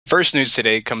First news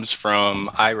today comes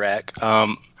from Iraq.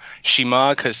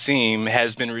 Shimaa Qasim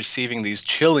has been receiving these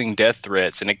chilling death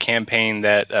threats in a campaign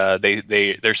that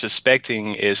they're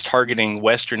suspecting is targeting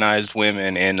Westernized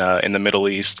women in the Middle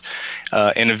East.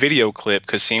 In a video clip,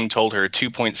 Qasim told her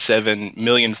 2.7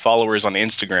 million followers on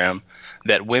Instagram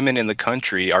that women in the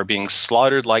country are being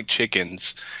slaughtered like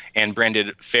chickens, and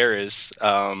branded Ferris,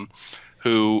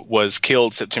 who was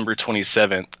killed September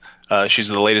 27th. She's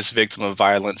the latest victim of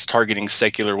violence targeting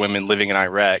secular women living in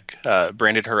Iraq,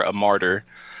 branded her a martyr.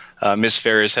 Ms.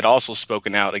 Ferris had also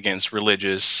spoken out against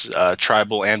religious,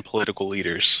 tribal, and political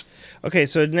leaders. Okay,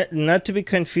 so not to be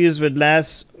confused with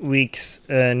last week's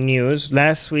news.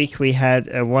 Last week we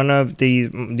had one of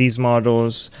these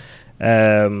models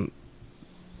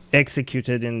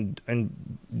executed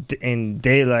in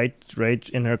daylight, right,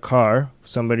 in her car.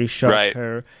 Somebody shot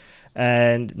her.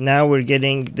 And now we're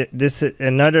getting this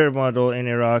another model in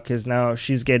Iraq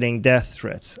she's getting death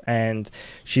threats, and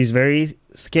she's very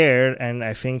scared, and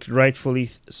I think rightfully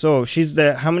so. She's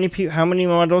how many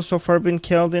models so far been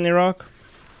killed in Iraq?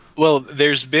 Well,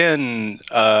 there's been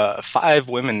 5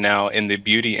 women now in the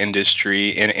beauty industry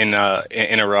in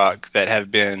Iraq that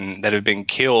have been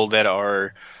killed, that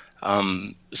are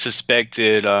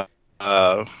suspected.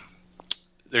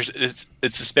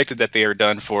 It's suspected that they are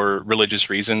done for religious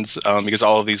reasons, because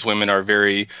all of these women are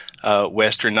very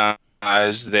westernized.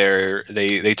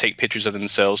 They take pictures of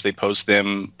themselves, they post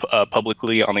them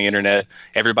publicly on the internet.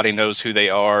 Everybody knows who they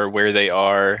are, where they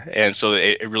are, and so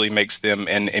it really makes them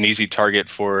an easy target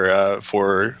for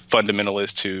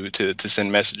fundamentalists to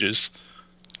send messages.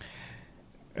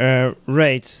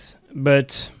 Right,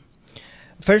 but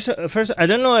first, I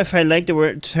don't know if I like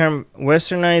the term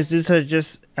westernized. These are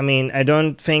just, I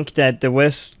don't think that the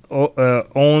West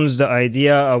owns the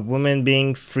idea of women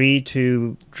being free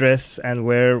to dress and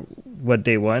wear what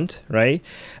they want, right?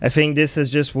 I think this is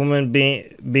just women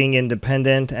being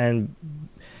independent and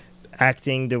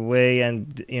acting the way,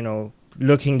 and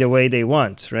looking the way they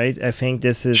want, right? I think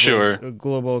this is a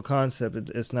global concept.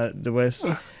 It's not the West.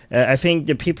 I think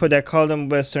the people that call them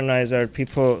westernized are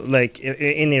people like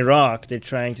in Iraq. They're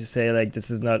trying to say like,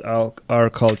 this is not our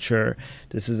culture.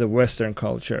 This is a Western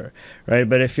culture, right?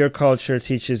 But if your culture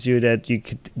teaches you that you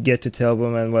could get to tell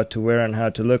women what to wear and how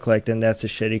to look like, then that's a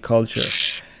shitty culture.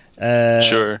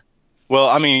 Sure. Well,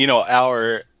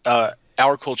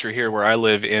 our culture here where I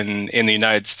live in the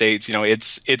United States,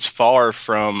 it's far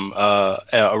from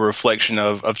a reflection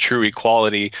of true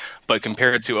equality. But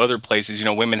compared to other places,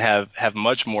 women have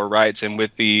much more rights. And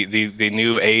with the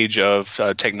new age of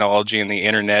technology and the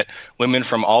internet, women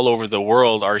from all over the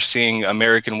world are seeing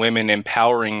American women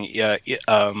empowering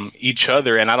each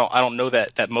other. And I don't know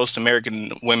that most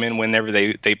American women, whenever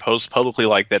they post publicly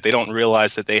like that, they don't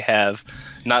realize that they have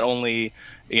not only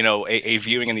a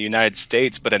viewing in the United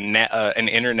States, but an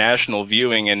international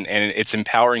viewing, and it's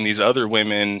empowering these other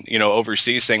women,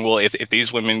 overseas, saying, well, if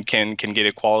these women can get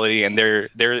equality, and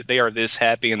they are this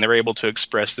happy, and they're able to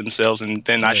express themselves, and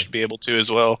then I should be able to as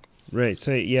well. Right.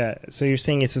 So so you're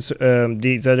saying it's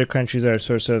these other countries are a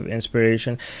source of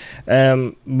inspiration,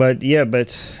 so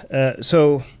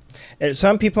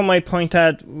some people might point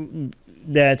out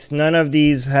that none of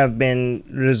these have been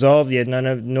resolved yet.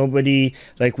 Nobody,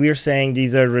 like we're saying,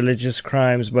 these are religious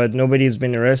crimes, but nobody's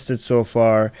been arrested so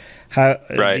far.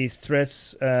 These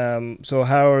threats? So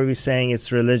how are we saying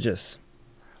it's religious?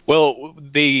 Well,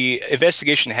 the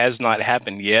investigation has not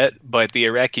happened yet, but the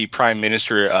Iraqi Prime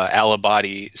Minister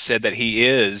al-Abadi said that he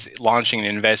is launching an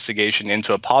investigation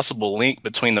into a possible link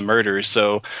between the murders.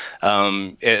 So,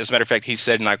 as a matter of fact, he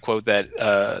said, and I quote,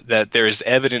 that there is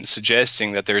evidence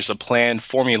suggesting that there is a plan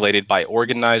formulated by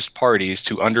organized parties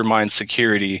to undermine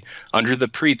security under the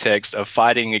pretext of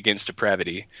fighting against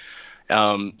depravity.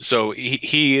 So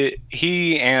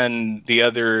he and the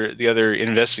other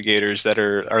investigators that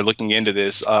are looking into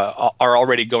this are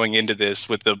already going into this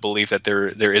with the belief that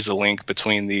there is a link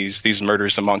between these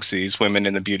murders amongst these women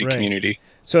in the beauty community.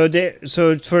 So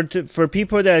for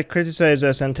people that criticize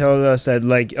us and tell us that,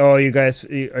 like, oh, you guys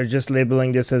are just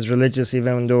labeling this as religious,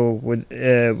 even though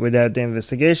without the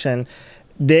investigation,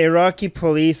 the Iraqi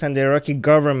police and the Iraqi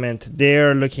government, they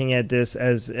are looking at this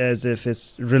as if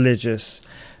it's religious.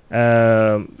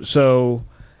 So,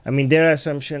 their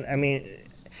assumption,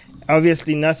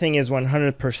 obviously nothing is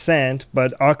 100%,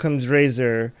 but Occam's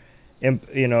razor,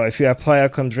 if you apply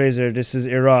Occam's razor, this is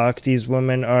Iraq, these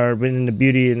women are in the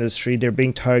beauty industry, they're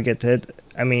being targeted.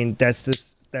 That's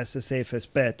the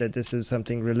safest bet, that this is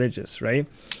something religious, right?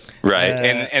 Right.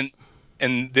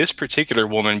 And this particular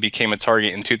woman became a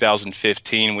target in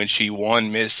 2015 when she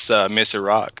won Miss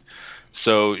Iraq.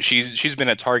 So she's been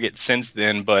a target since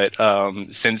then, but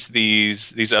since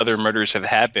these other murders have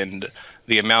happened,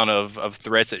 the amount of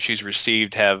threats that she's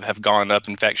received have gone up.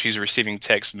 In fact, she's receiving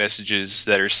text messages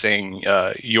that are saying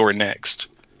 "You're next."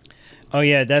 Oh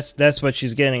yeah, that's what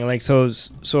she's getting. Like so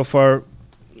far,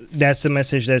 that's the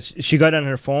message that she got on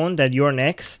her phone, that you're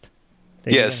next.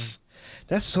 That you're gonna- Yes.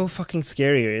 That's so fucking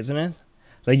scary, isn't it?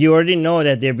 Like you already know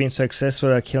that they've been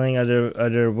successful at killing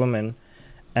other women,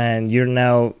 and you're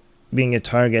now being a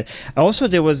target. Also,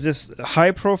 there was this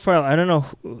high profile, I don't know,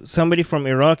 somebody from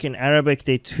Iraq in Arabic,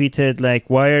 they tweeted like,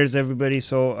 why is everybody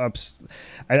so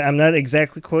I'm not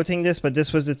exactly quoting this, but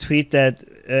this was the tweet that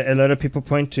a lot of people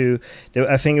point to.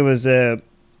 I think it was a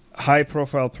high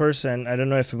profile person, I don't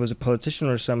know if it was a politician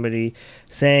or somebody,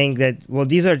 saying that, well,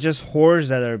 these are just whores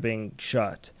that are being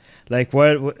shot. Like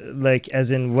like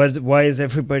as in what? Why is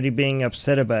everybody being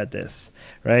upset about this,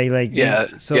 right? Like Yeah,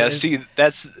 so. yeah. See,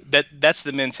 that's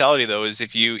the mentality though. Is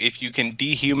if you can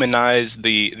dehumanize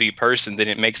the person, then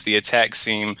it makes the attack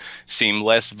seem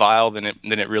less vile than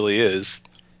it really is.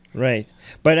 Right,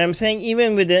 but I'm saying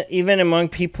even among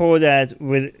people that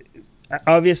would,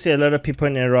 obviously a lot of people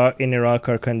in Iraq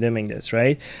are condemning this,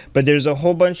 right? But there's a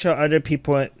whole bunch of other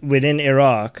people within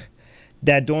Iraq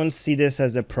that don't see this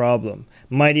as a problem,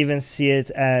 might even see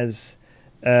it as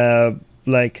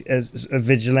like as a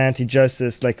vigilante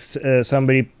justice, like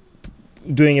somebody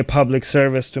doing a public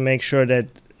service to make sure that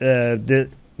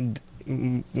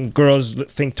girls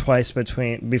think twice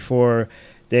before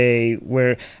they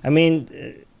wear. I mean,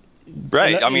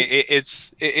 Right. I mean,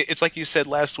 it's like you said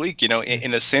last week.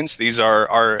 In a sense, these are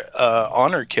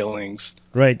honor killings.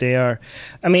 right, they are.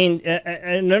 I mean,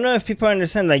 I don't know if people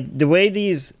understand, like the way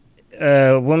these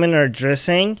women are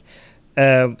dressing.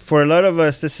 For a lot of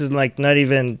us, this is like not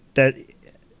even that.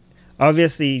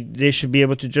 Obviously, they should be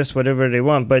able to dress whatever they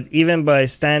want, but even by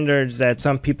standards that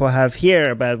some people have here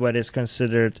about what is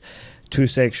considered too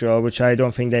sexual, which I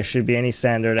don't think there should be any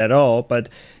standard at all, but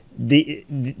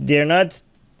they're not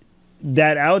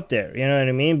that out there, you know what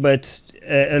I mean? But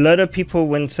a lot of people,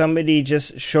 when somebody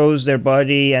just shows their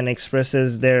body and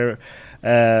expresses themselves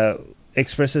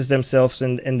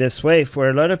in this way, for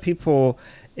a lot of people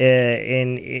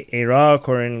in Iraq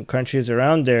or in countries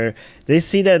around there, they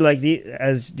see that like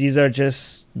as these are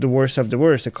just the worst of the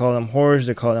worst. They call them whores,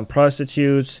 they call them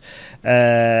prostitutes,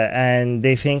 and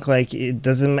they think like it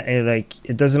doesn't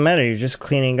matter. You're just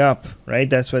cleaning up, right?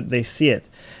 That's what they see it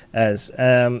as.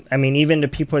 I mean, even the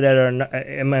people that are not,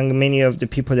 among many of the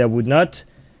people that would not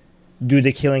do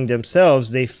the killing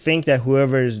themselves, they think that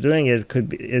whoever is doing it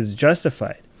is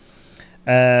justified,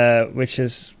 which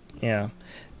is, you know.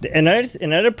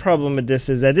 Another problem with this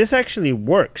is that this actually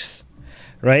works,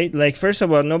 right? Like, first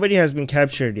of all, nobody has been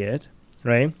captured yet,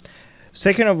 right?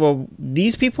 Second of all,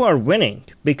 these people are winning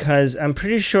because I'm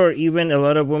pretty sure even a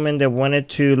lot of women that wanted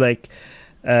to like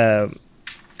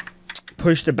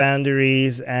push the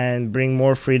boundaries and bring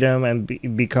more freedom and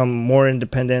become more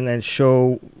independent and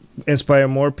inspire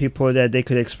more people that they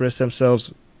could express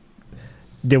themselves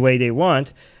the way they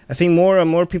want. I think more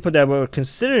and more people that were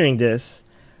considering this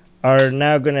are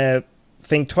now gonna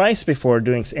think twice before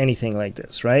doing anything like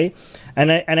this, right?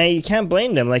 And I can't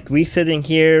blame them. Like, we sitting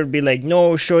here be like,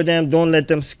 no, show them, don't let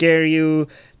them scare you,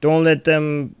 don't let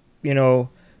them,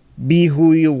 be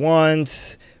who you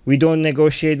want. We don't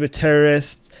negotiate with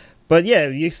terrorists. But yeah,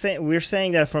 we're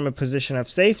saying that from a position of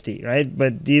safety, right?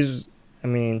 But I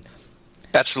mean.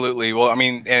 Absolutely. Well, I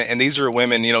mean, and these are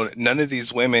women, none of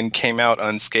these women came out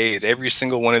unscathed. Every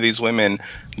single one of these women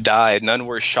died. None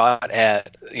were shot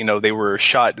at, they were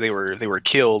shot, they were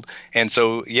killed. And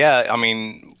so, yeah, I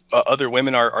mean, other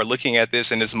women are looking at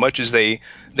this, and as much as they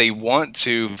want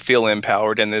to feel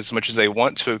empowered, and as much as they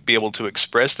want to be able to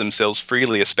express themselves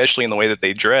freely, especially in the way that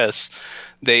they dress,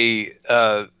 they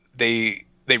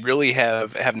really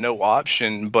have no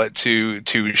option but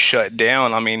to shut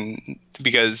down. I mean,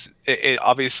 because it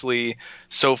obviously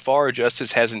so far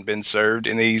justice hasn't been served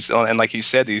in these, and like you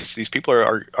said, these people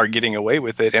are getting away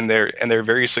with it, and they're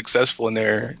very successful in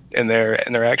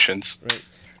their actions. Right.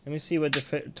 Let me see what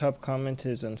the top comment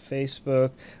is on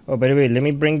Facebook. Oh, by the way, let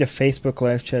me bring the Facebook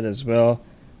live chat as well.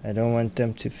 I don't want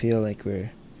them to feel like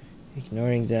we're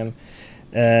ignoring them.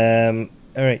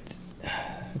 All right.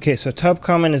 Okay, so top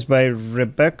comment is by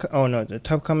Rebecca. Oh no, the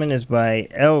top comment is by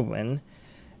Elwin.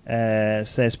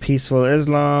 Says peaceful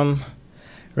Islam.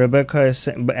 Rebecca is,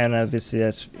 and obviously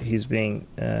he's being.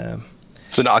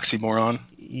 It's an oxymoron.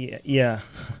 Yeah.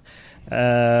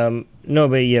 No,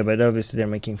 but obviously they're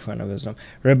making fun of Islam.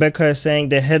 Rebecca is saying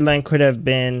the headline could have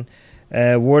been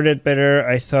worded better.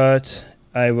 I thought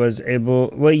I was able.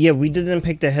 Well, yeah, we didn't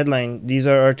pick the headline. These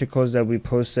are articles that we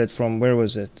posted from. Where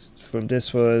was it? From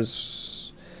this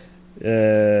was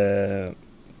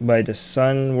by the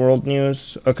Sun World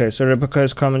News. Okay, so Rebecca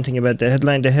is commenting about the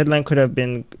headline. The headline could have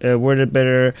been worded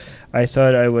better. I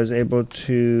thought I was about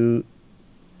to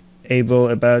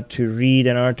read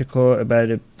an article about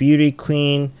a beauty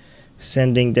queen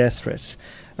sending death threats.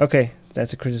 Okay,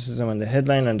 that's a criticism on the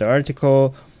headline on the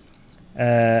article. So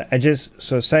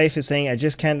Saif is saying, I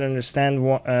just can't understand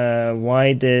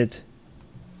why did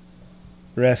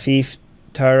Rafif,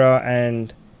 Tara,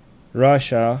 and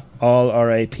Rasha, all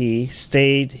RIP,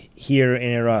 stayed here in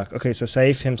Iraq. Okay, so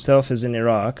Saif himself is in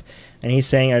Iraq, and he's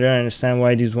saying, I don't understand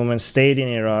why these women stayed in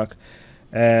Iraq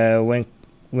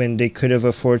when they could have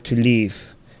afforded to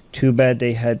leave. Too bad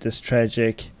they had this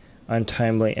tragic,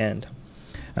 untimely end.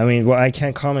 I mean, well, I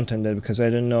can't comment on that because I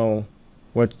don't know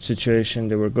what situation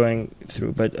they were going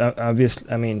through, but obviously,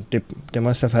 I mean, they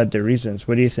must have had their reasons.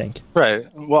 What do you think? Right.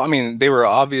 Well, I mean, they were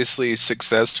obviously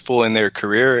successful in their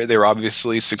career. They were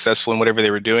obviously successful in whatever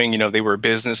they were doing. You know, they were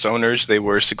business owners. They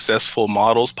were successful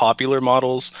models, popular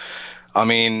models. I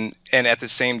mean, and at the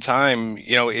same time,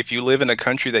 you know, if you live in a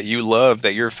country that you love,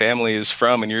 that your family is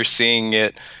from, and you're seeing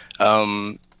it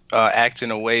act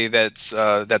in a way that's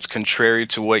contrary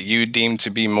to what you deem to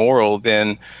be moral,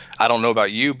 then I don't know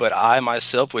about you, but I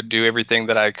myself would do everything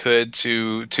that I could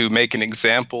to make an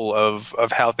example of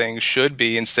how things should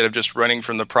be, instead of just running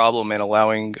from the problem and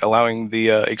allowing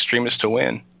the extremists to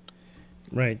win.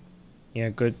 Right. Yeah,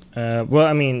 good. Well,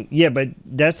 I mean, yeah, but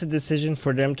that's a decision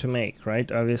for them to make,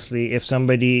 right? Obviously, if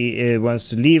somebody wants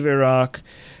to leave Iraq,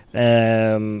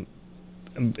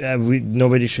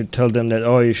 nobody should tell them that,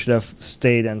 oh, you should have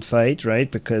stayed and fight,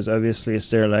 right? Because obviously it's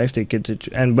their life. They get to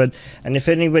and if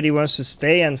anybody wants to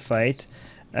stay and fight,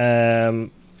 I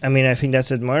mean, I think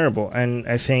that's admirable, and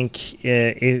I think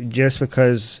just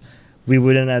because we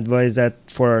wouldn't advise that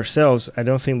for ourselves, I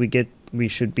don't think we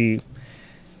should be.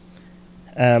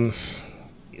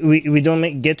 We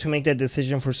don't get to make that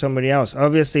decision for somebody else.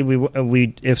 Obviously,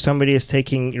 we if somebody is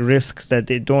taking risks that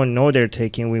they don't know they're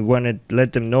taking, we want to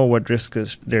let them know what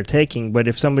risks they're taking. But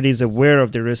if somebody is aware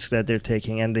of the risks that they're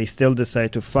taking and they still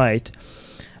decide to fight,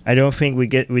 I don't think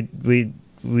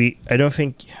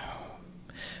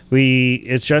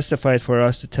it's justified for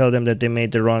us to tell them that they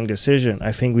made the wrong decision.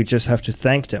 I think we just have to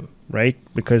thank them, right?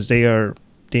 Because they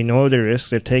know the risk,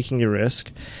 they're taking the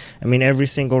risk. I mean, every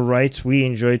single rights we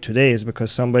enjoy today is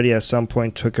because somebody at some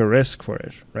point took a risk for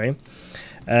it, right?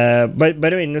 But by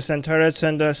the way, Nusantara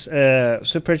sent us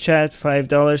super chat,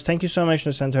 $5. Thank you so much,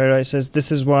 Nusantara. It says,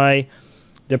 this is why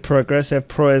the progressive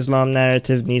pro-Islam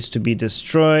narrative needs to be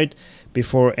destroyed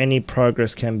before any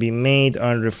progress can be made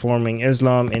on reforming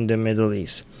Islam in the Middle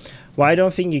East. Well, I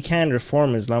don't think you can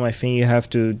reform Islam. I think you have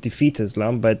to defeat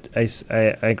Islam, but I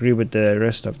agree with the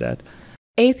rest of that.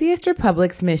 Atheist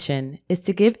Republic's mission is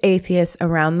to give atheists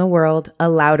around the world a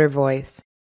louder voice.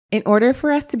 In order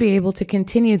for us to be able to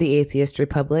continue the Atheist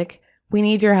Republic, we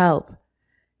need your help.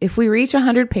 If we reach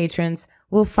 100 patrons,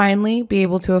 we'll finally be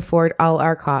able to afford all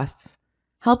our costs.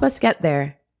 Help us get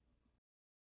there